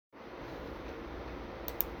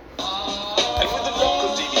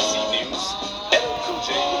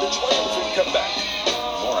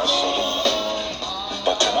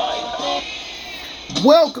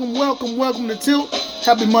Welcome to Tilt.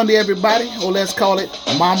 Happy Monday, everybody. Or let's call it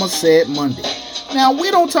Mama Said Monday. Now, we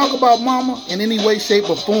don't talk about mama in any way, shape,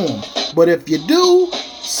 or form. But if you do,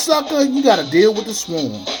 sucker, you gotta deal with the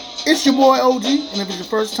swarm. It's your boy OG, and if it's your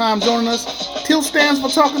first time joining us, Tilt stands for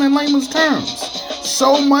talking in layman's terms.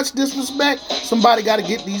 So much disrespect, somebody gotta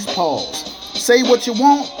get these paws. Say what you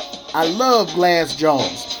want, I love glass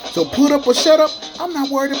jaws. So put up or shut up, I'm not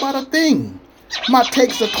worried about a thing. My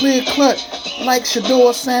takes are clear cut, like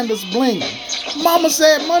Shador Sanders bling. Mama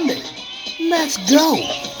said Monday, let's go.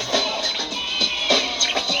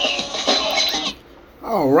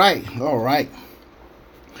 All right.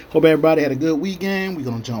 Hope everybody had a good weekend. We're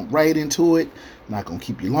going to jump right into it. Not going to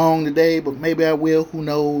keep you long today, but maybe I will. Who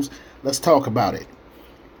knows? Let's talk about it.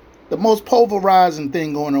 The most pulverizing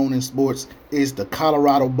thing going on in sports is the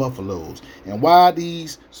Colorado Buffaloes. And why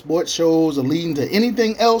these sports shows are leading to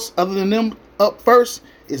anything else other than them up first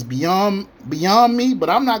is beyond me, but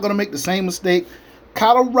I'm not going to make the same mistake.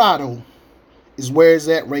 Colorado is where it's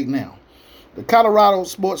at right now. The Colorado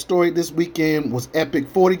sports story this weekend was epic,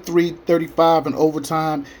 43-35 in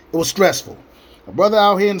overtime. It was stressful. A brother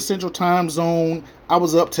out here in the Central Time Zone, I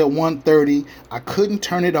was up till 1:30. I couldn't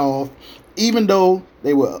turn it off. Even though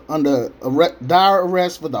they were under dire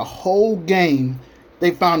arrest for the whole game,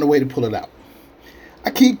 they found a way to pull it out.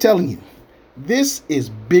 I keep telling you, this is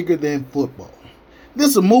bigger than football. This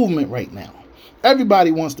is a movement right now.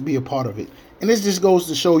 Everybody wants to be a part of it. And this just goes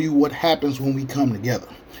to show you what happens when we come together.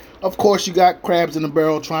 Of course, you got crabs in the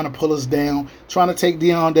barrel trying to pull us down, trying to take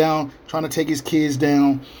Deion down, trying to take his kids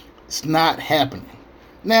down. It's not happening.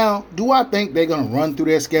 Now, do I think they're going to run through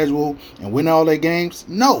their schedule and win all their games?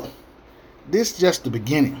 No. This is just the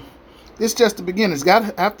beginning. It's got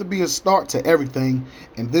to have to be a start to everything,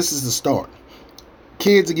 and this is the start.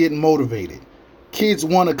 Kids are getting motivated. Kids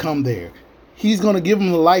want to come there. He's going to give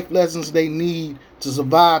them the life lessons they need to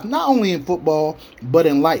survive, not only in football, but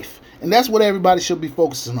in life. And that's what everybody should be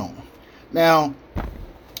focusing on. Now,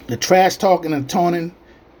 the trash talking and taunting,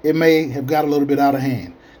 it may have got a little bit out of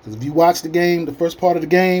hand. Because if you watch the game, the first part of the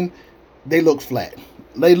game, they look flat.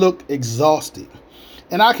 They look exhausted.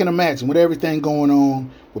 And I can imagine with everything going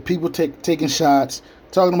on, with people taking shots,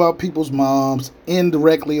 talking about people's moms,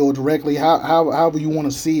 indirectly or directly, however you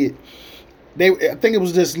want to see it. I think it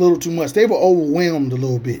was just a little too much. They were overwhelmed a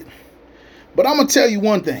little bit. But I'm going to tell you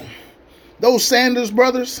one thing. Those Sanders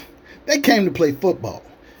brothers, they came to play football.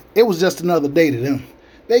 It was just another day to them.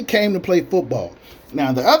 They came to play football.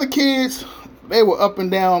 Now, the other kids, they were up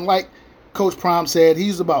and down. Like Coach Prime said,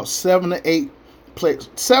 he's about 7 or 8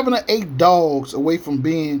 dogs away from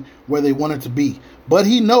being where they wanted to be. But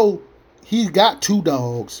he's got 2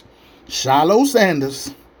 dogs, Shiloh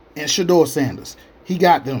Sanders and Shador Sanders. He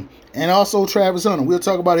got them. And also Travis Hunter. We'll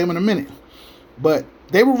talk about him in a minute. But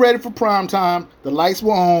they were ready for prime time. The lights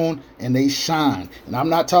were on, and they shined. And I'm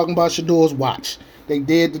not talking about Shador's watch. They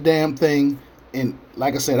did the damn thing. And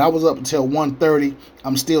like I said, I was up until 1:30.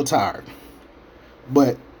 I'm still tired.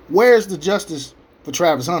 But where's the justice for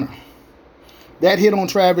Travis Hunter? That hit on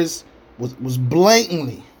Travis was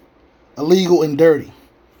blatantly illegal and dirty.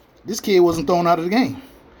 This kid wasn't thrown out of the game.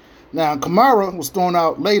 Now, Kamara was thrown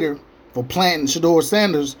out later for planting Shador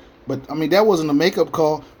Sanders. But, I mean, that wasn't a makeup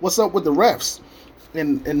call. What's up with the refs?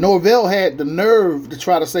 And Norvell had the nerve to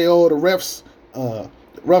try to say, oh, the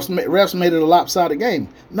refs made it a lopsided game.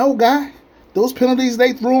 No, guy. Those penalties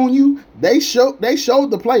they threw on you, they showed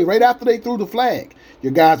the play right after they threw the flag.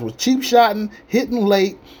 Your guys were cheap shotting, hitting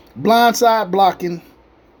late, blindside blocking.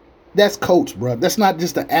 That's coach, bro. That's not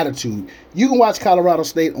just an attitude. You can watch Colorado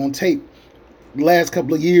State on tape the last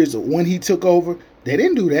couple of years when he took over. They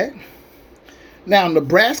didn't do that. Now,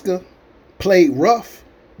 Nebraska played rough,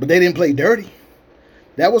 but they didn't play dirty.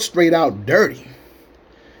 That was straight out dirty.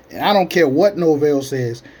 And I don't care what Norvell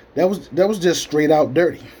says. That was just straight out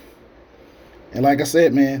dirty. And like I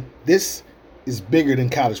said, man, this is bigger than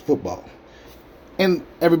college football. And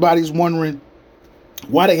everybody's wondering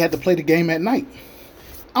why they had to play the game at night.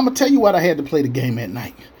 I'm going to tell you why they had to play the game at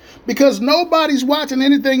night. Because nobody's watching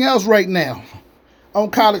anything else right now on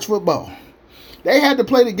college football. They had to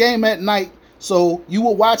play the game at night so you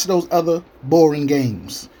will watch those other boring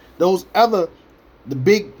games. The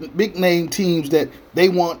big name teams that they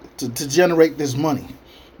want to generate this money.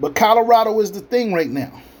 But Colorado is the thing right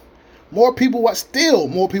now. More people watch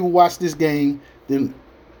this game than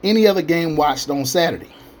any other game watched on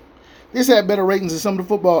Saturday. This had better ratings than some of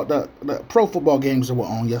the pro football games that were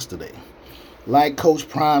on yesterday. Like Coach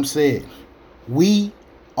Prime said, we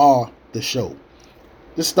are the show.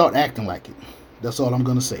 Just start acting like it. That's all I'm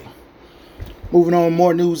going to say. Moving on,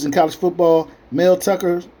 more news in college football. Mel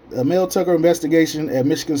Tucker The Mel Tucker investigation at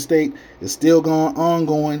Michigan State is still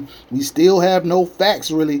ongoing. We still have no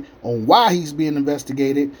facts really on why he's being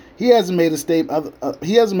investigated. He hasn't made a statement.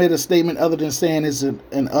 He hasn't made a statement other than saying it's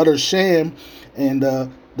an utter sham, and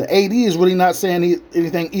the AD is really not saying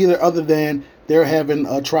anything either other than they're having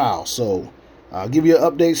a trial. So I'll give you an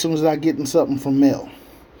update as soon as I get something from Mel.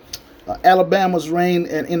 Alabama's reign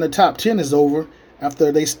in the top 10 is over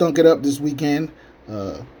after they stunk it up this weekend.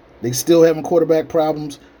 They still having quarterback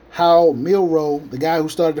problems. Hal Milroe, the guy who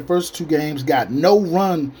started the first 2 games, got no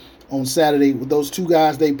run on Saturday with those 2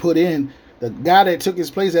 guys they put in. The guy that took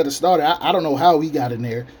his place at the starter, I don't know how he got in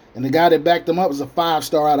there. And the guy that backed him up was a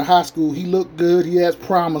 5-star out of high school. He looked good. He has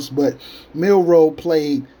promise, but Milroe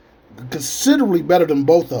played considerably better than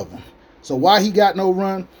both of them. So why he got no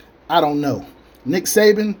run, I don't know. Nick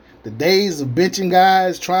Saban, the days of benching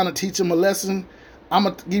guys, trying to teach them a lesson, I'm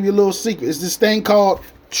going to give you a little secret. It's this thing called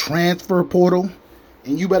transfer portal,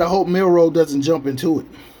 and you better hope Milroe doesn't jump into it.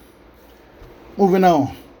 Moving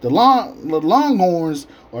on. The Longhorns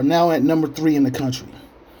are now at number 3 in the country,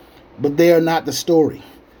 but they are not the story.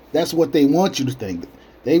 That's what they want you to think.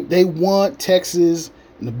 They want Texas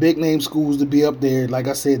and the big name schools to be up there, like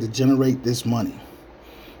I said, to generate this money.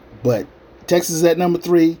 But Texas is at number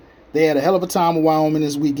 3. They had a hell of a time with Wyoming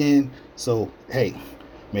this weekend. So, hey,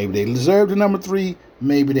 maybe they deserve the number 3.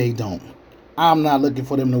 Maybe they don't. I'm not looking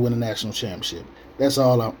for them to win a national championship. That's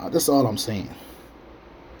all I'm saying.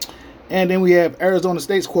 And then we have Arizona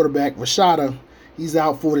State's quarterback, Rashada. He's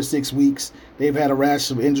out 4 to 6 weeks. They've had a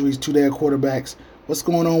rash of injuries to their quarterbacks. What's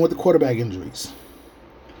going on with the quarterback injuries?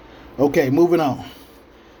 Okay, moving on.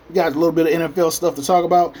 We got a little bit of NFL stuff to talk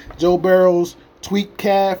about. Joe Burrow's tweaked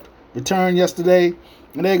calf returned yesterday,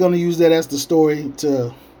 and they're going to use that as the story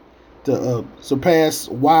to surpass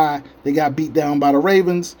why they got beat down by the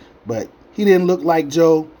Ravens. But he didn't look like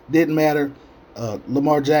Joe. Didn't matter.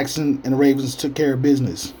 Lamar Jackson and the Ravens took care of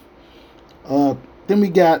business. Then we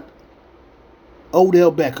got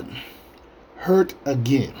Odell Beckham hurt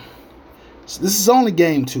again. So this is only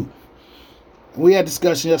game 2. We had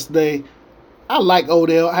discussion yesterday. I like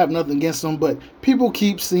Odell. I have nothing against him, but people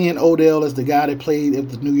keep seeing Odell as the guy that played at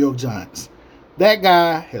the New York Giants. That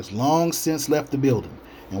guy has long since left the building.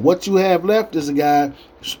 And what you have left is a guy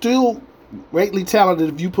still greatly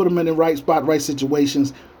talented if you put him in the right spot, right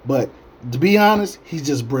situations. But to be honest, he's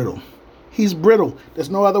just brittle. He's brittle. There's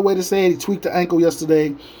no other way to say it. He tweaked the ankle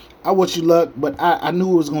yesterday. I wish you luck, but I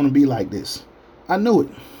knew it was going to be like this. I knew it.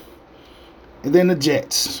 And then the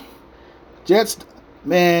Jets. Jets,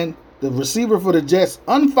 man, the receiver for the Jets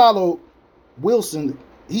unfollowed Wilson.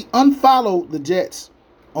 He unfollowed the Jets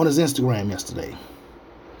on his Instagram yesterday.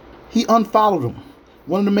 He unfollowed him.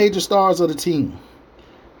 One of the major stars of the team.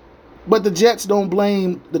 But the Jets don't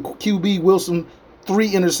blame the QB Wilson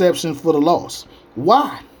 3 interceptions for the loss.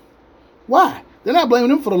 Why? Why? They're not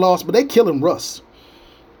blaming him for the loss, but they're killing Russ.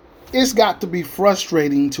 It's got to be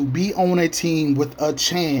frustrating to be on a team with a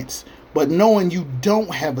chance, but knowing you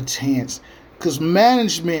don't have a chance because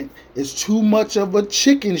management is too much of a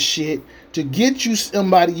chicken shit to get you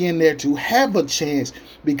somebody in there to have a chance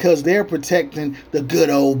because they're protecting the good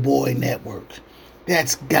old boy network.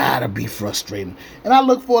 That's gotta be frustrating. And I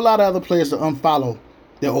look for a lot of other players to unfollow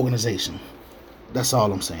their organization. That's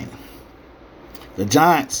all I'm saying. The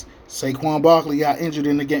Giants, Saquon Barkley got injured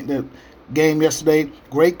in the game yesterday.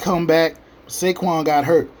 Great comeback. Saquon got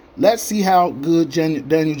hurt. Let's see how good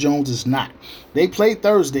Daniel Jones is not. They played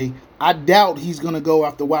Thursday. I doubt he's going to go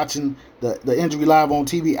after watching the injury live on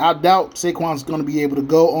TV. I doubt Saquon's going to be able to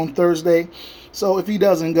go on Thursday. So if he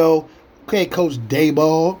doesn't go, okay, Coach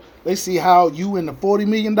Daboll, let's see how you and the $40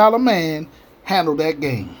 million man handle that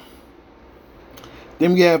game.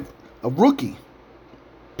 Then we have a rookie.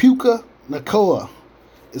 Puka Nacua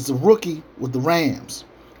is a rookie with the Rams.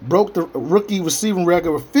 Broke the rookie receiving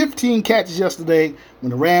record with 15 catches yesterday when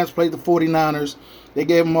the Rams played the 49ers. They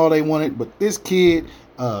gave him all they wanted, but this kid,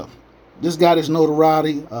 this got his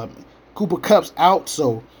notoriety. Cooper Kupp's out,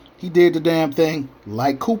 so he did the damn thing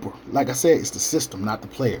like Cooper. Like I said, it's the system, not the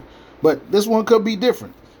player. But this one could be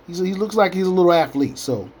different. He looks like he's a little athlete,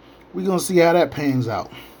 so we're going to see how that pans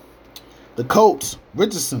out. The Colts,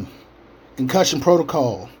 Richardson, concussion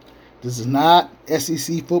protocol. This is not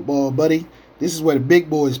SEC football, buddy. This is where the big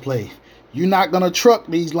boys play. You're not going to truck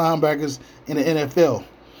these linebackers in the NFL.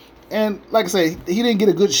 And like I say, he didn't get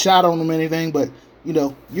a good shot on them or anything, but, you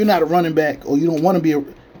know, you're not a running back or you don't want to be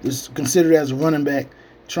considered as a running back.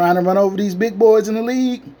 Trying to run over these big boys in the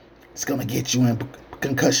league, it's going to get you in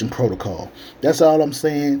concussion protocol. That's all I'm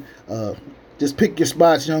saying. Just pick your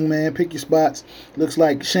spots, young man. Pick your spots. Looks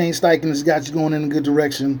like Shane Steichen has got you going in a good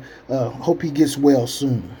direction. Hope he gets well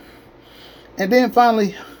soon. And then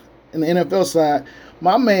finally, in the NFL side,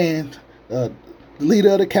 my man, the leader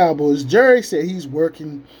of the Cowboys, Jerry, said he's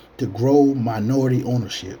working to grow minority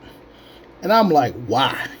ownership. And I'm like,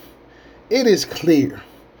 why? It is clear.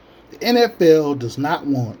 The NFL does not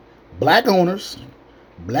want black owners,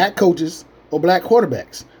 black coaches, or black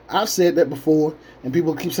quarterbacks. I've said that before, and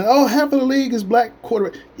people keep saying, oh, half of the league is black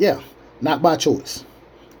quarterback. Yeah, not by choice.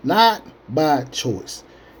 Not by choice.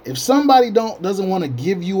 If somebody doesn't want to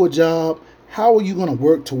give you a job, how are you going to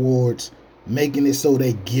work towards making it so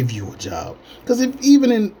they give you a job? Because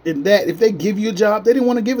if they give you a job, they didn't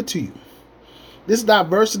want to give it to you. This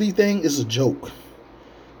diversity thing is a joke.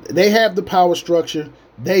 They have the power structure.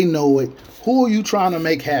 They know it. Who are you trying to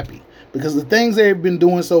make happy? Because the things they've been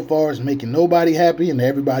doing so far is making nobody happy and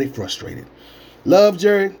everybody frustrated. Love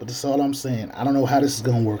Jerry, but that's all I'm saying. I don't know how this is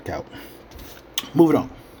going to work out. Moving on.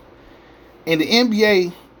 In the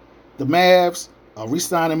NBA, the Mavs are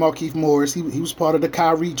re-signing Markieff Morris. He was part of the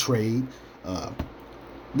Kyrie trade.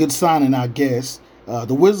 Good signing, I guess.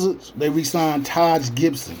 The Wizards, they re-signed Taj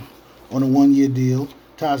Gibson on a 1-year deal.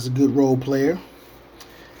 Taj's a good role player.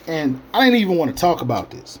 And I didn't even want to talk about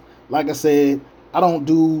this. Like I said, I don't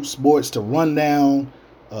do sports to run down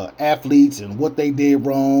athletes and what they did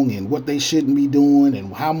wrong and what they shouldn't be doing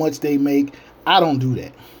and how much they make. I don't do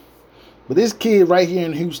that. But this kid right here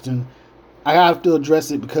in Houston, I have to address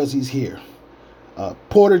it because he's here.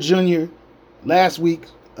 Porter Jr., last week,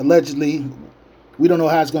 allegedly, we don't know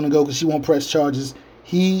how it's going to go because she won't press charges.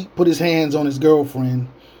 He put his hands on his girlfriend,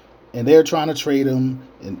 and they're trying to trade him.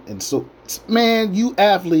 And so, man, you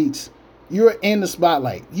athletes, you're in the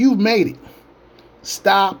spotlight. You've made it.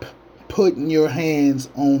 Stop putting your hands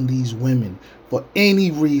on these women for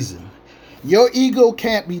any reason. Your ego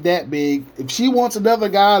can't be that big. If she wants another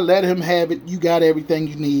guy, let him have it. You got everything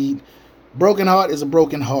you need. Broken heart is a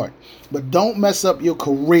broken heart. But don't mess up your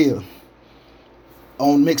career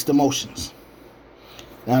on mixed emotions.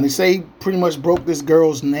 Now, they say he pretty much broke this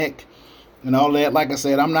girl's neck and all that. Like I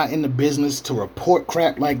said, I'm not in the business to report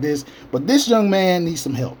crap like this, but this young man needs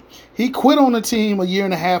some help. He quit on the team a year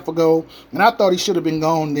and a half ago, and I thought he should have been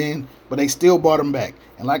gone then, but they still brought him back.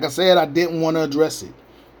 And like I said, I didn't want to address it,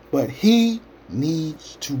 but he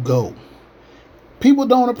needs to go. People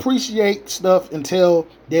don't appreciate stuff until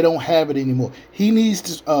they don't have it anymore. He needs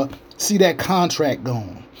to see that contract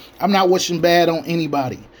gone. I'm not wishing bad on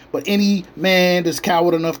anybody, but any man that's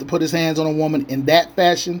coward enough to put his hands on a woman in that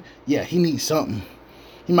fashion, yeah, he needs something.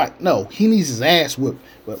 He needs his ass whipped.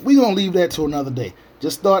 But we're going to leave that to another day.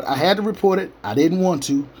 Just thought I had to report it. I didn't want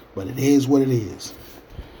to, but it is what it is.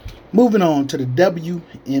 Moving on to the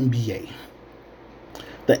WNBA.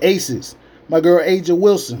 The Aces. My girl A'ja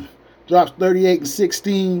Wilson drops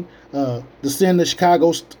 38-16 to send the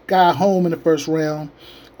Chicago Sky home in the first round.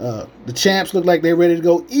 The champs look like they're ready to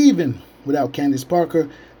go even without Candace Parker,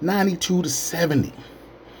 92-70.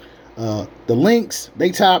 The Lynx, they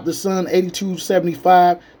topped the Sun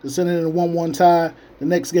 82-75 to send it in a 1-1 tie. The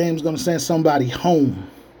next game is going to send somebody home.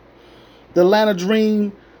 The Atlanta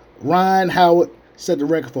Dream, Ryan Howard, set the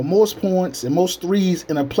record for most points and most threes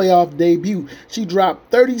in a playoff debut. She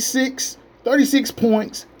dropped 36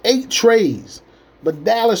 points, 8 trays. But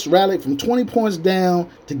Dallas rallied from 20 points down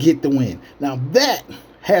to get the win. Now that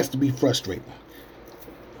has to be frustrating.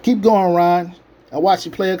 Keep going, Ryan. I watched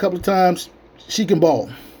you play a couple of times. She can ball.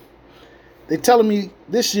 They're telling me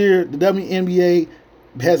this year the WNBA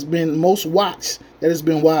has been most watched that has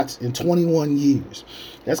been watched in 21 years.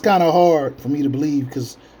 That's kind of hard for me to believe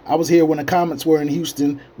because I was here when the Comets were in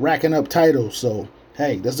Houston racking up titles. So,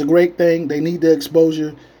 hey, that's a great thing. They need the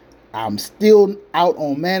exposure. I'm still out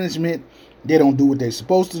on management. They don't do what they're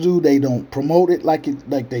supposed to do. They don't promote it like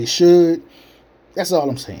they should. That's all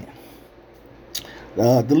I'm saying.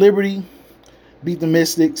 The Liberty beat the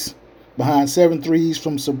Mystics behind 7 threes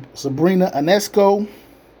from Sabrina Ionescu.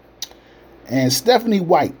 And Stephanie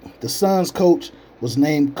White, the Suns coach, was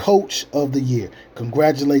named Coach of the Year.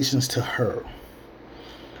 Congratulations to her.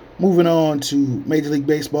 Moving on to Major League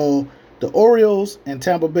Baseball, the Orioles and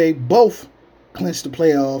Tampa Bay both clinched the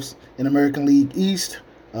playoffs in American League East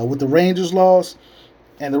with the Rangers loss.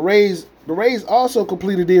 And the Rays also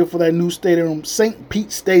completed a deal for their new stadium, St.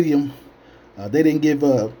 Pete Stadium. They didn't give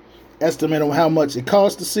an estimate on how much it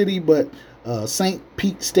cost the city, but St.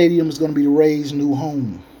 Pete Stadium is going to be the Rays' new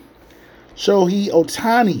home. Shohei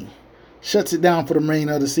Ohtani shuts it down for the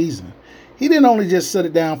remainder of the season. He didn't only just shut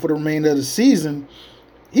it down for the remainder of the season,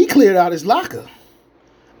 he cleared out his locker.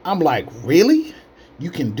 I'm like, really?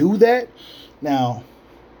 You can do that? Now,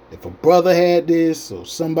 if a brother had this or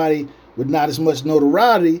somebody with not as much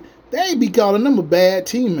notoriety, they'd be calling him a bad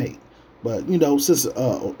teammate. But, since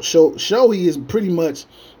Shohei is pretty much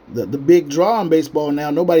the big draw in baseball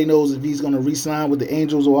now. Nobody knows if he's going to re-sign with the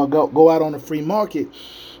Angels or go out on the free market.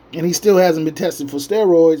 And he still hasn't been tested for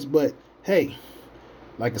steroids. But, hey,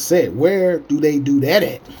 like I said, where do they do that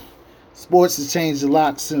at? Sports has changed a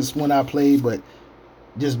lot since when I played, but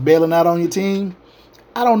just bailing out on your team,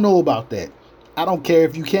 I don't know about that. I don't care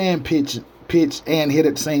if you can pitch and hit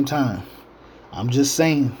at the same time. I'm just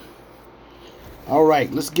saying. All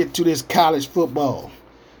right, let's get to this college football.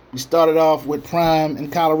 We started off with Prime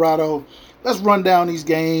in Colorado. Let's run down these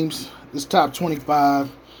games. This top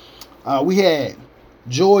 25. We had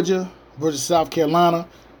Georgia versus South Carolina.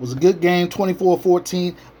 It was a good game,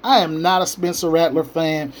 24-14. I am not a Spencer Rattler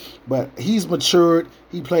fan, but he's matured.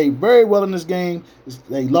 He played very well in this game.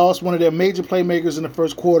 They lost one of their major playmakers in the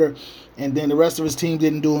first quarter, and then the rest of his team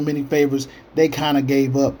didn't do him any favors. They kind of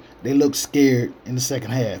gave up. They looked scared in the second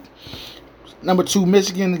half. Number 2,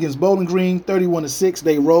 Michigan against Bowling Green, 31-6.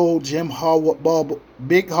 They rolled.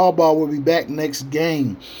 Big Harbaugh will be back next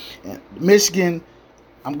game. Michigan,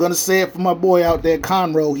 I'm going to say it for my boy out there,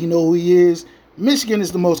 Conroe. He know who he is. Michigan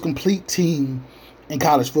is the most complete team in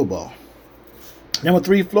college football. Number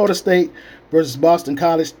 3, Florida State versus Boston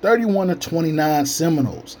College, 31-29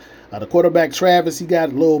 Seminoles. The quarterback Travis, he got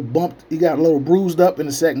a little bumped, he got a little bruised up in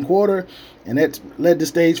the second quarter, and that led the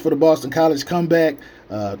stage for the Boston College comeback.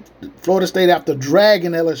 Florida State, after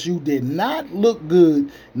dragging LSU, did not look good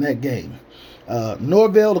in that game.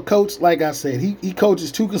 Norvell, the coach, like I said, he coaches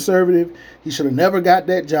too conservative. He should have never got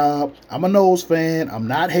that job. I'm a Noles fan. I'm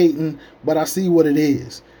not hating, but I see what it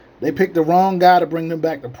is. They picked the wrong guy to bring them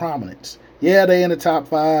back to prominence. Yeah, they're in the top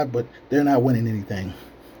 5, but they're not winning anything.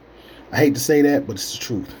 I hate to say that, but it's the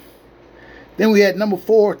truth. Then we had number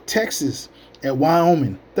 4, Texas at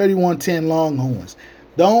Wyoming, 31-10 Longhorns.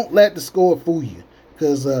 Don't let the score fool you,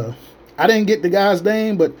 because I didn't get the guy's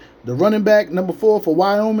name, but the running back, number 4 for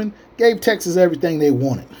Wyoming, gave Texas everything they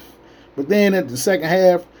wanted. But then at the second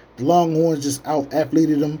half, the Longhorns just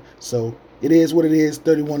out-athleted them, so it is what it is,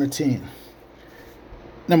 31-10.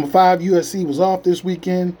 Number 5, USC was off this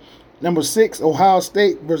weekend. Number 6, Ohio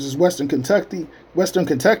State versus Western Kentucky,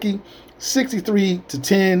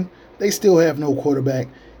 63-10. They still have no quarterback,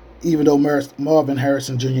 even though Marvin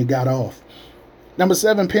Harrison Jr. got off. Number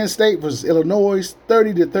 7, Penn State versus Illinois,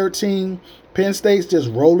 30-13. Penn State's just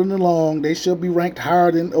rolling along. They should be ranked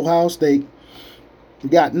higher than Ohio State. We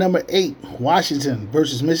got number 8, Washington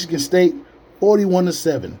versus Michigan State,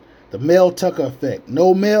 41-7. The Mel Tucker effect.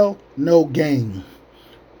 No Mel, no game.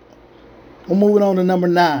 We're moving on to number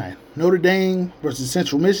 9, Notre Dame versus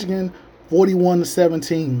Central Michigan,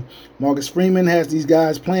 41-17. Marcus Freeman has these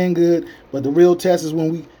guys playing good, but the real test is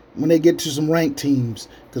when they get to some ranked teams,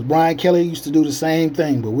 because Brian Kelly used to do the same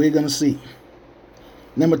thing, but we're going to see.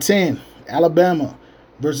 Number 10, Alabama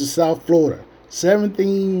versus South Florida,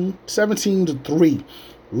 17-3.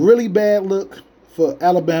 Really bad look for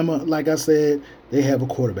Alabama. Like I said, they have a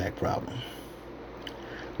quarterback problem.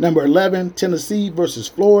 Number 11, Tennessee versus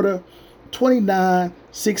Florida,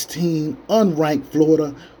 29-16, unranked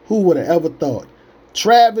Florida. Who would have ever thought?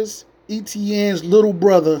 Travis Etienne's little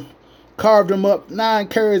brother carved him up, 9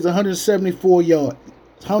 carries, 174 yards.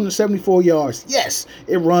 Yes,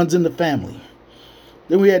 it runs in the family.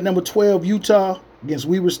 Then we had number 12, Utah against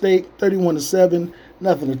Weber State, 31-7.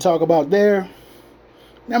 Nothing to talk about there.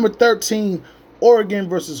 Number 13, Oregon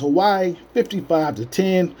versus Hawaii,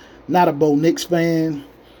 55-10. Not a Bo Nix fan.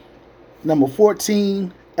 Number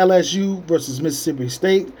 14, LSU versus Mississippi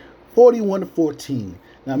State, 41-14.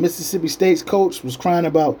 Now, Mississippi State's coach was crying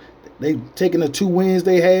about they taking the 2 wins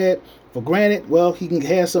they had for granted. Well, he can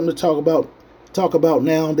have something to talk about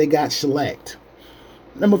now. They got shellacked.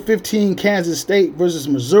 Number 15, Kansas State versus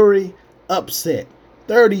Missouri, upset,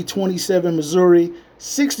 30-27 Missouri,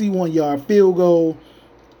 61-yard field goal,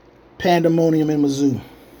 pandemonium in Mizzou.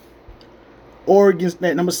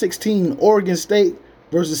 Number 16, Oregon State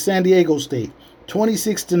versus San Diego State,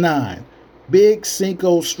 26-9. Big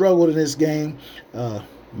Cinco struggled in this game.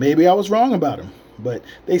 Maybe I was wrong about him, but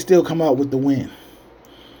they still come out with the win.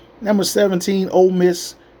 Number 17, Ole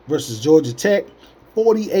Miss versus Georgia Tech,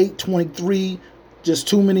 48-23. Just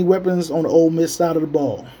too many weapons on the Ole Miss side of the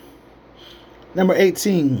ball. Number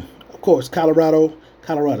 18, of course, Colorado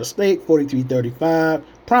State, 43-35.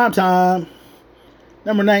 Prime time.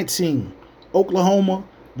 Number 19, Oklahoma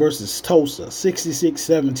versus Tulsa,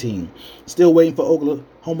 66-17. Still waiting for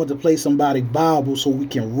Oklahoma to play somebody viable so we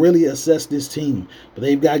can really assess this team. But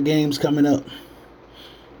they've got games coming up.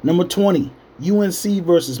 Number 20, UNC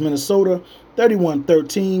versus Minnesota,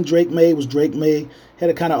 31-13. Drake May was Drake May. Had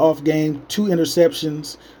a kind of off game, 2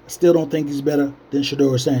 interceptions. I still don't think he's better than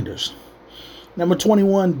Shedeur Sanders. Number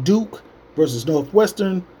 21, Duke versus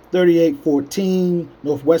Northwestern, 38-14.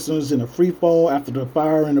 Northwestern's in a free fall after the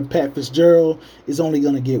firing of Pat Fitzgerald. Is only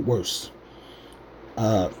going to get worse.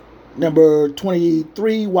 Number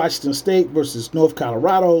 23, Washington State versus North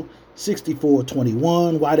Colorado,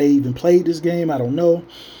 64-21. Why they even played this game, I don't know.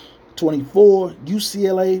 24,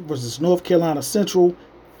 UCLA versus North Carolina Central,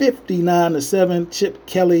 59-7. Chip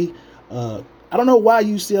Kelly. I don't know why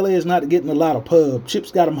UCLA is not getting a lot of pub.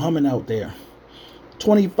 Chip's got them humming out there.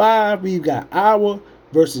 25, we've got Iowa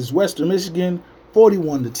versus Western Michigan,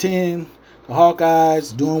 41-10. The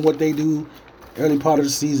Hawkeyes doing what they do early part of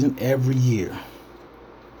the season every year.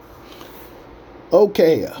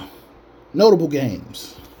 Okay, notable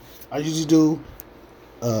games. I usually do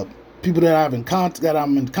people that I'm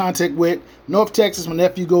in contact with. North Texas, my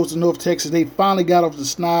nephew goes to North Texas. They finally got off the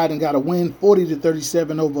snide and got a win,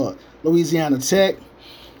 40-37 over Louisiana Tech.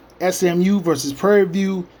 SMU versus Prairie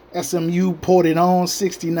View. SMU poured it on,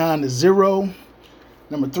 69-0.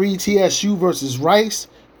 Number 3, TSU versus Rice,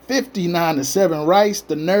 59-7 Rice.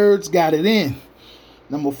 The Nerds got it in.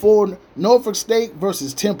 Number 4, Norfolk State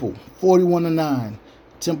versus Temple, 41-9.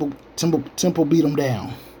 Temple beat them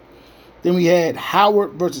down. Then we had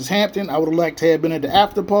Howard versus Hampton. I would have liked to have been at the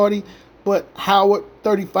after party, but Howard,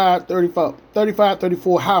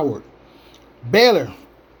 35-34 Howard. Baylor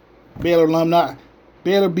alumni.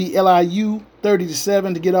 Baylor beat LIU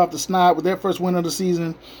 30-7 to get off the snide with their first win of the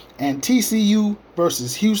season. And TCU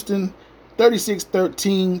versus Houston,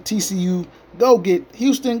 36-13. TCU, go get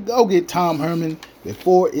Houston, go get Tom Herman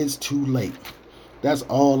before it's too late. That's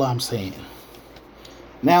all I'm saying.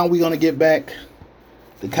 Now we're going to get back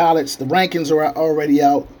to college. The rankings are already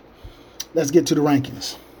out. Let's get to the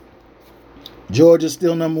rankings. Georgia's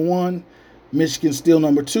still number 1. Michigan's still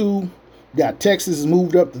number 2. Got Texas has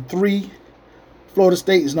moved up to 3. Florida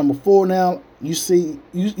State is number 4 now.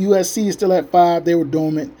 USC is still at 5. They were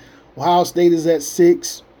dormant. Ohio State is at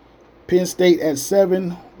 6. Penn State at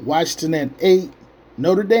 7. Washington at 8.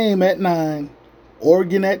 Notre Dame at 9.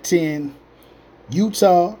 Oregon at 10.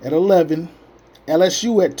 Utah at 11.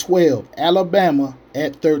 LSU at 12. Alabama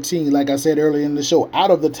at 13. Like I said earlier in the show,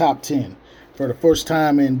 out of the top 10 for the first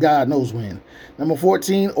time in God knows when. Number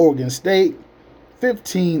 14, Oregon State.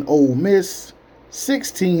 15, Ole Miss.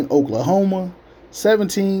 16, Oklahoma.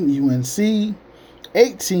 17, UNC.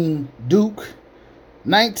 18, Duke.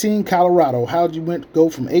 19, Colorado. How'd you go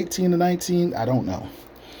from 18 to 19? I don't know.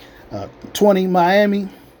 20, Miami.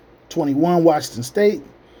 21, Washington State.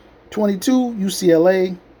 22,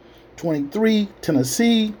 UCLA. 23,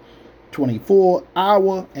 Tennessee. 24,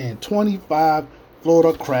 Iowa. And 25,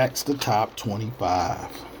 Florida cracks the top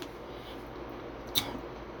 25.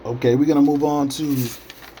 Okay, we're gonna move on to the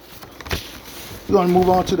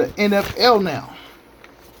NFL now.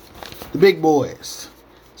 The big boys.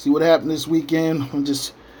 See what happened this weekend.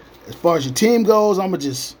 As far as your team goes, I'm gonna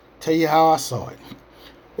just tell you how I saw it.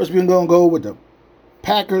 First, we're gonna go with the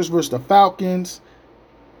Packers versus the Falcons.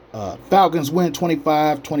 Falcons win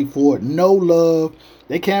 25-24. No love.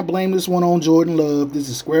 They can't blame this one on Jordan Love. This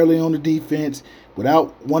is squarely on the defense.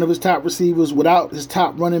 Without one of his top receivers, without his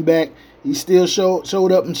top running back, he still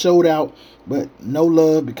showed up and showed out. But no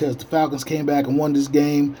love because the Falcons came back and won this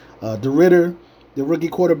game. DeRitter, the rookie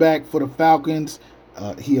quarterback for the Falcons,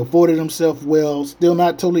 he afforded himself well. Still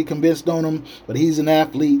not totally convinced on him, but he's an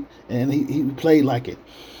athlete and he played like it.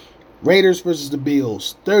 Raiders versus the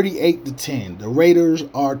Bills, 38-10. The Raiders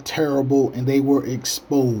are terrible and they were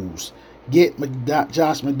exposed. Get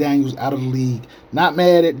Josh McDaniels out of the league. Not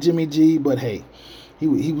mad at Jimmy G, but hey, he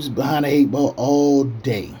was behind the 8 ball all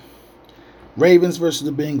day. Ravens versus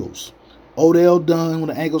the Bengals. Odell done with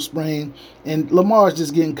an ankle sprain, and Lamar's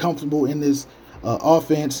just getting comfortable in this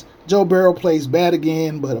offense. Joe Burrow plays bad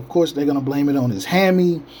again, but of course they're going to blame it on his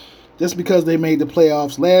hammy. Just because they made the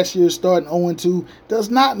playoffs last year starting 0-2 does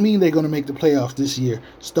not mean they're going to make the playoffs this year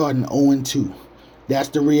starting 0-2. That's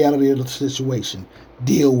the reality of the situation.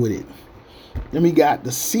 Deal with it. Then we got the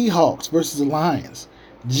Seahawks versus the Lions.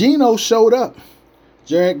 Geno showed up.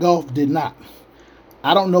 Jared Goff did not.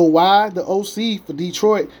 I don't know why the OC for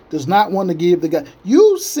Detroit does not want to give the guy.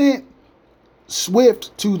 You sent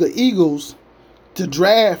Swift to the Eagles to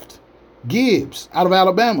draft Gibbs out of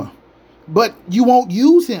Alabama, but you won't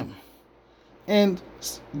use him. And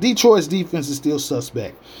Detroit's defense is still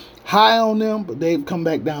suspect. High on them, but they've come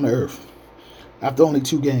back down to earth after only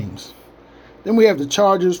 2 games. Then we have the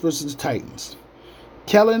Chargers versus the Titans.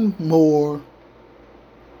 Kellen Moore,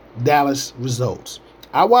 Dallas results.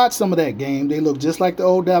 I watched some of that game. They look just like the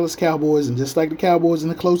old Dallas Cowboys, and just like the Cowboys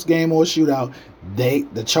in a close game or a shootout,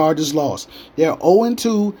 the Chargers lost. They're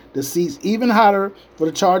 0-2. The seat's even hotter for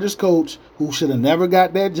the Chargers coach, who should have never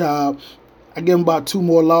got that job. I give him about 2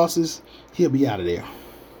 more losses. He'll be out of there.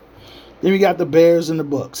 Then we got the Bears and the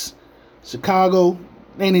Bucks. Chicago,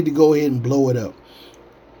 they need to go ahead and blow it up.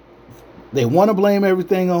 They want to blame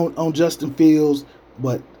everything on Justin Fields,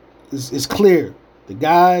 but it's clear. The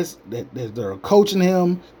guys that are coaching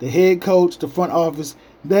him, the head coach, the front office,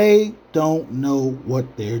 they don't know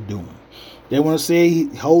what they're doing. They want to say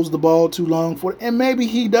he holds the ball too long for it, and maybe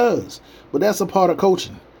he does, but that's a part of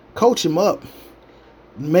coaching. Coach him up.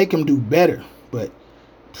 Make him do better.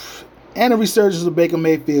 And the resurgence of Baker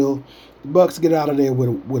Mayfield, the Bucks get out of there with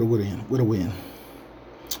a win.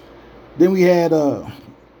 Then we had the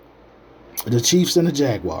Chiefs and the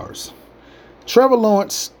Jaguars. Trevor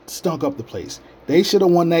Lawrence stunk up the place. They should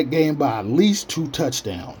have won that game by at least 2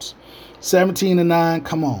 touchdowns. 17-9,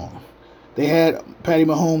 come on. They had Patty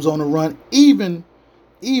Mahomes on the run. Even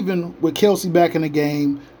with Kelsey back in the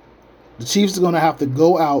game, the Chiefs are going to have to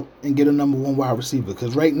go out and get a number 1 wide receiver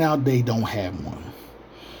because right now they don't have one.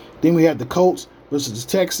 Then we have the Colts versus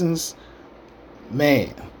the Texans.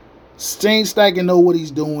 Man, Shane Steichen know what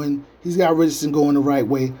he's doing. He's got Richardson going the right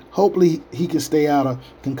way. Hopefully he can stay out of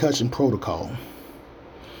concussion protocol.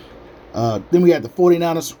 Then we got the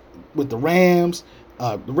 49ers with the Rams.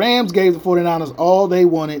 The Rams gave the 49ers all they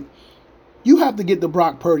wanted. You have to get to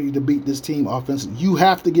Brock Purdy to beat this team offensively. You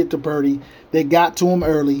have to get to Purdy. They got to him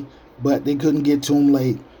early, but they couldn't get to him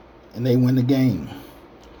late, and they win the game.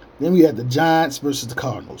 Then we had the Giants versus the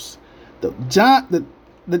Cardinals. The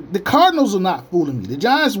Cardinals are not fooling me. The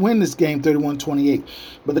Giants win this game 31-28,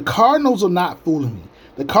 but the Cardinals are not fooling me.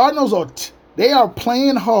 The Cardinals are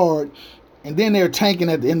playing hard, and then they're tanking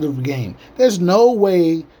at the end of the game. There's no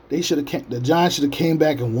way the Giants should have came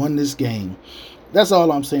back and won this game. That's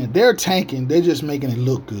all I'm saying. They're tanking. They're just making it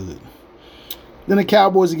look good. Then the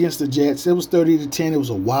Cowboys against the Jets. It was 30-10. It was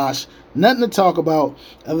a wash. Nothing to talk about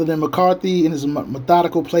other than McCarthy and his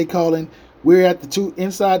methodical play calling. We're at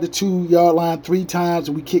inside the 2-yard line 3 times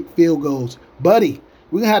and we kick field goals. Buddy,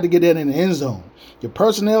 we're going to have to get that in the end zone. Your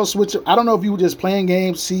personnel switch. I don't know if you were just playing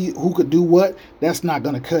games, see who could do what. That's not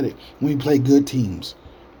going to cut it when you play good teams.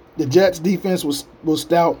 The Jets defense was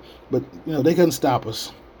stout, but they couldn't stop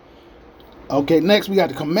us. Okay, next we got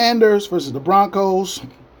the Commanders versus the Broncos.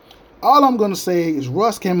 All I'm going to say is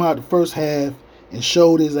Russ came out the first half and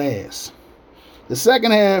showed his ass. The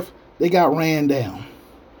second half, they got ran down.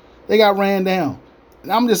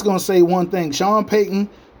 And I'm just going to say one thing. Sean Payton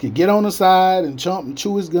could get on the side and chomp and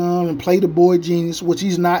chew his gum and play the boy genius, which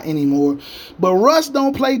he's not anymore. But Russ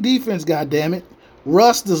don't play defense, goddammit.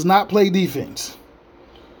 Russ does not play defense.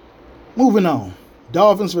 Moving on.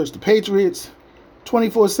 Dolphins versus the Patriots.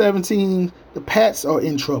 24-17. The Pats are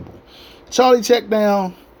in trouble. Charlie checked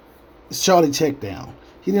down. It's Charlie checked down.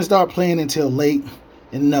 He didn't start playing until late.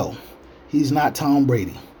 And no, he's not Tom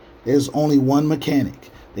Brady. There's only one mechanic.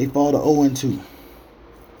 They fall to 0-2.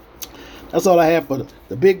 That's all I have for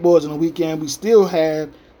the big boys on the weekend. We still have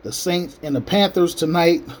the Saints and the Panthers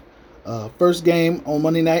tonight. First game on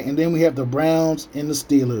Monday night. And then we have the Browns and the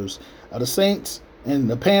Steelers. The Saints and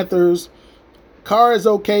the Panthers. Carr is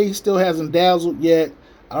okay. He still hasn't dazzled yet.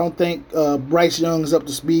 I don't think Bryce Young is up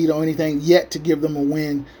to speed or anything yet to give them a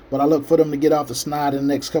win. But I look for them to get off the snide in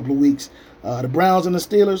the next couple of weeks. The Browns and the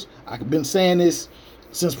Steelers. I've been saying this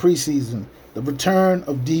since preseason. The return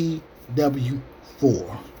of DW4.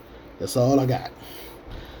 That's all I got.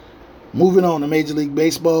 Moving on to Major League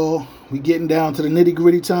Baseball. We getting down to the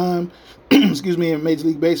nitty-gritty time. Excuse me, in Major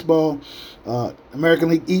League Baseball. American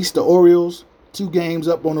League East, the Orioles. 2 games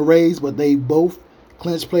up on the Rays, but they both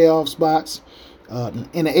clinched playoff spots.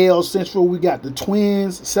 In the AL Central, we got the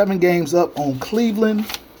Twins. 7 games up on Cleveland.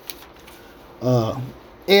 AL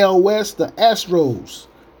West, the Astros.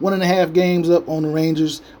 1.5 games up on the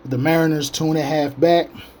Rangers, with the Mariners 2.5 back.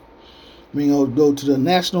 We go to the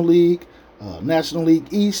National League. National League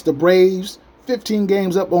East, the Braves, 15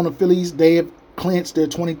 games up on the Phillies. They have clinched their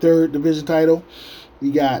 23rd division title. We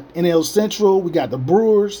got NL Central. We got the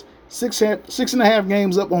Brewers, 6.5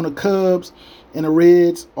 games up on the Cubs, and the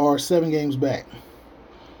Reds are 7 games back.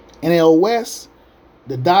 NL West,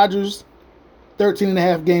 the Dodgers,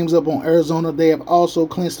 13.5 games up on Arizona. They have also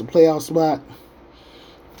clinched the playoff spot.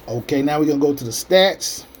 Okay, now we're going to go to the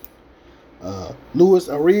stats. Luis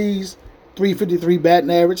Ariz, 353 batting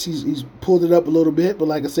average. He's pulled it up a little bit, but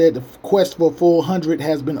like I said, the quest for 400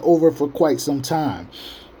 has been over for quite some time.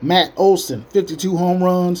 Matt Olson, 52 home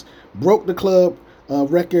runs, broke the club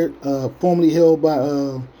record formerly held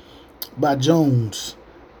by Jones.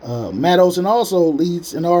 Matt Olson also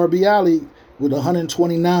leads in the RBI league with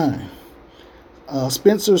 129.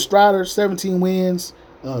 Spencer Strider, 17 wins,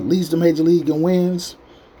 leads the major league in wins.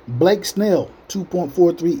 Blake Snell,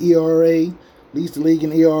 2.43 ERA, leads the league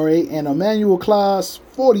in ERA. And Emmanuel Claus,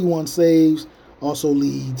 41 saves, also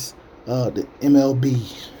leads the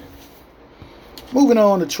MLB. Moving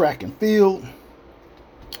on to track and field.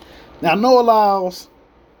 Now, Noah Lyles,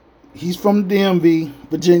 he's from the DMV,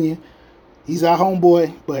 Virginia. He's our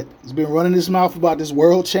homeboy, but he's been running his mouth about this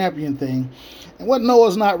world champion thing. And what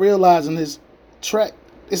Noah's not realizing is track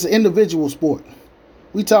is an individual sport.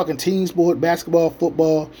 We talking team sport, basketball,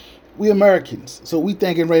 football. We Americans, so we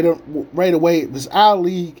thinking right away, if it's our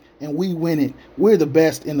league and we win it, we're the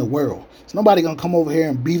best in the world. So nobody gonna come over here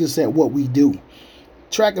and beat us at what we do.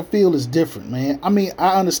 Track and field is different, man. I mean,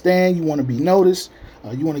 I understand you want to be noticed,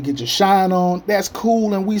 you want to get your shine on. That's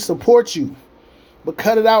cool, and we support you. But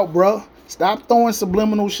cut it out, bro. Stop throwing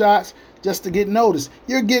subliminal shots just to get noticed.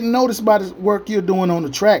 You're getting noticed by the work you're doing on the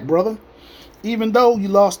track, brother. Even though you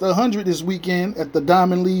lost 100 this weekend at the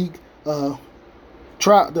Diamond League,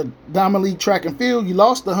 the Diamond League track and field, you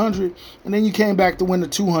lost 100, and then you came back to win the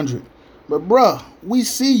 200. But bruh, we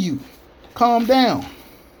see you. Calm down.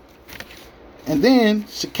 And then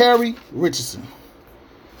Sha'Carri Richardson.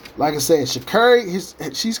 Like I said,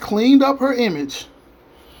 Sha'Carri, she's cleaned up her image.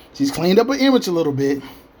 She's cleaned up her image a little bit.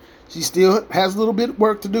 She still has a little bit of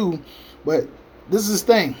work to do, but this is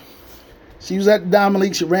the thing. She was at the Diamond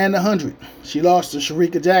League. She ran the 100. She lost to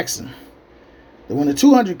Shericka Jackson. And when the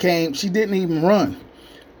 200 came, she didn't even run.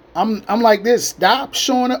 I'm like this. Stop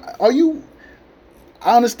showing up.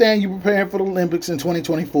 I understand you're preparing for the Olympics in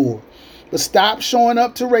 2024. But stop showing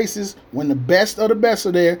up to races when the best of the best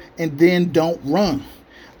are there and then don't run.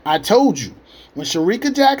 I told you, when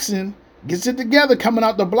Shericka Jackson gets it together coming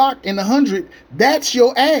out the block in the 100, that's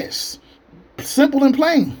your ass. Simple and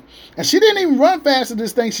plain. And she didn't even run fast at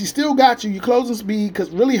this thing. She still got you. Your closing speed, because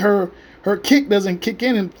really her kick doesn't kick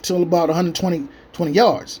in until about 120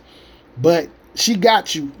 yards. But she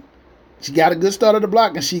got you. She got a good start of the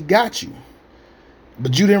block, and she got you.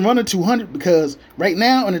 But you didn't run a 200 because right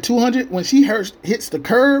now in the 200, when she hits the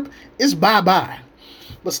curb, it's bye-bye.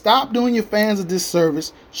 But stop doing your fans a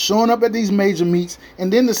disservice, showing up at these major meets,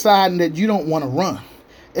 and then deciding that you don't want to run.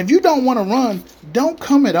 If you don't want to run, don't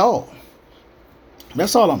come at all.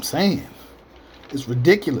 That's all I'm saying. It's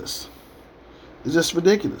ridiculous. It's just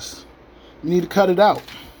ridiculous. You need to cut it out.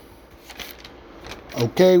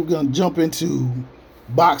 Okay, we're going to jump into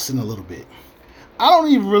boxing a little bit. I don't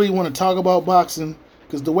even really want to talk about boxing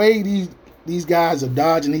because the way these guys are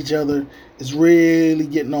dodging each other is really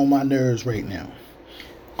getting on my nerves right now.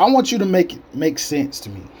 I want you to make it make sense to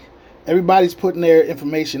me. Everybody's putting their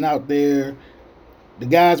information out there. The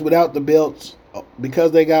guys without the belts,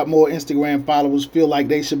 because they got more Instagram followers, feel like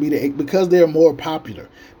they should be because they're more popular.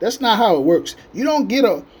 That's not how it works. You don't get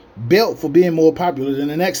a belt for being more popular than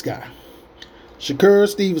the next guy. Shakur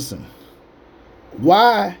Stevenson.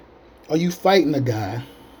 Why are you fighting a guy?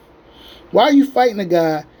 Why are you fighting a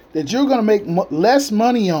guy that you're going to make less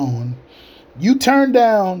money on? You turned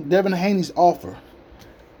down Devin Haney's offer,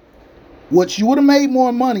 which you would have made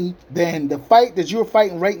more money than the fight that you're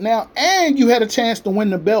fighting right now, and you had a chance to win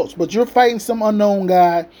the belts, but you're fighting some unknown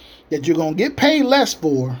guy that you're going to get paid less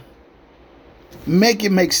for. Make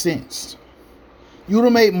it make sense. You would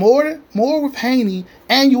have made more with Haney,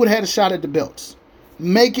 and you would have had a shot at the belts.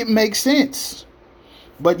 Make it make sense.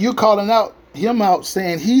 But you're calling him out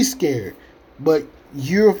saying he's scared, but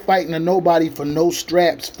you're fighting a nobody for no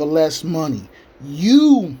straps for less money.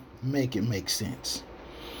 You make it make sense.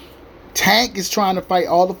 Tank is trying to fight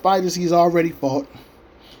all the fighters he's already fought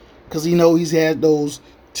because he know he's had those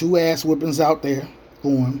two ass whippings out there for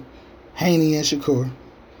him, Haney and Shakur.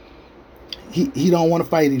 He don't want to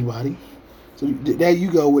fight anybody. So there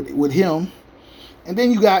you go with him. And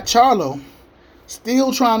then you got Charlo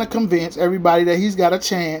still trying to convince everybody that he's got a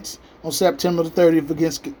chance on September the 30th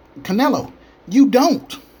against Canelo. You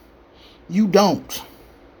don't. You don't.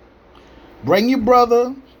 Bring your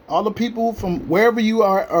brother, all the people from wherever you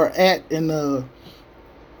are at in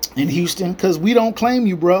Houston, because we don't claim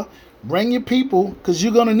you, bro. Bring your people, because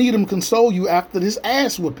you're going to need them to console you after this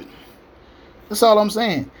ass whooping. That's all I'm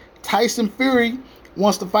saying. Tyson Fury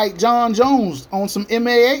wants to fight John Jones on some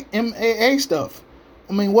MAA stuff.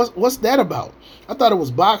 I mean, what's that about? I thought it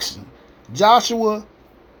was boxing. Joshua,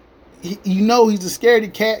 he's a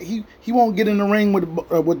scaredy cat. He won't get in the ring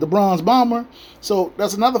with the Bronze Bomber. So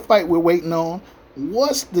that's another fight we're waiting on.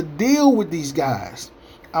 What's the deal with these guys?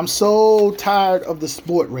 I'm so tired of the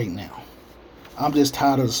sport right now. I'm just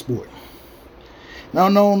tired of the sport. Now,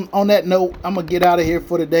 on that note, I'm going to get out of here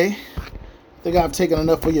for today. I think I've taken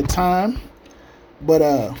enough of your time. But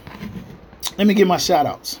let me give my shout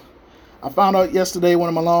outs. I found out yesterday one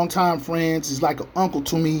of my longtime friends is like an uncle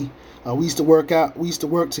to me. We used to work out. We used to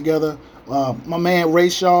work together. My man Ray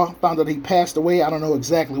Shaw, found out he passed away. I don't know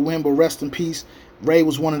exactly when, but rest in peace. Ray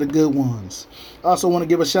was one of the good ones. I also want to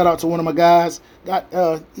give a shout out to one of my guys.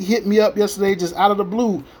 He hit me up yesterday just out of the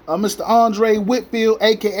blue. Mr. Andre Whitfield,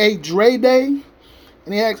 aka Dre Day,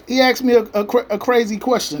 and he asked me a crazy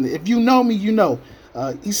question. If you know me, you know.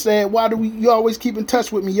 He said, "Why do you always keep in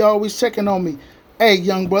touch with me? You always checking on me." Hey,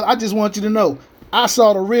 young brother, I just want you to know, I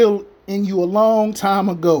saw the real in you a long time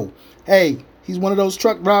ago. Hey, he's one of those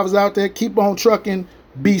truck drivers out there. Keep on trucking.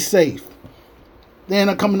 Be safe. Then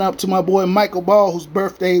I'm coming up to my boy Michael Ball, whose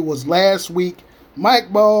birthday was last week.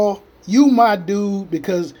 Mike Ball, you my dude,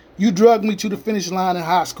 because you drugged me to the finish line in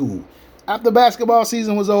high school. After basketball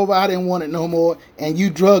season was over, I didn't want it no more, and you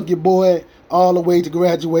drugged your boy all the way to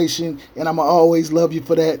graduation, and I'ma always love you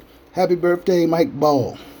for that. Happy birthday, Mike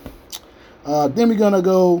Ball. Then we're gonna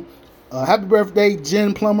go. Happy birthday,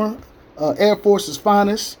 Jen Plummer, Air Force's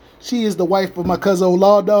finest. She is the wife of my cousin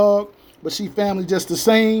Law Dog, but she family just the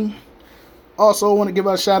same. Also, I want to give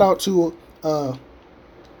a shout out to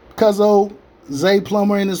Cuzzo Zay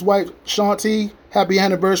Plummer and his wife Shanti. Happy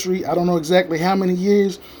anniversary. I don't know exactly how many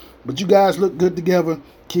years, but you guys look good together.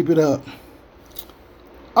 Keep it up.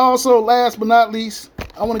 Also, last but not least,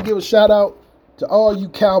 I want to give a shout out to all you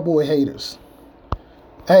cowboy haters.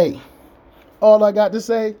 Hey, all I got to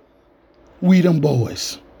say, we them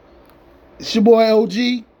boys. It's your boy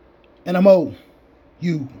OG, and I'm O-U-T.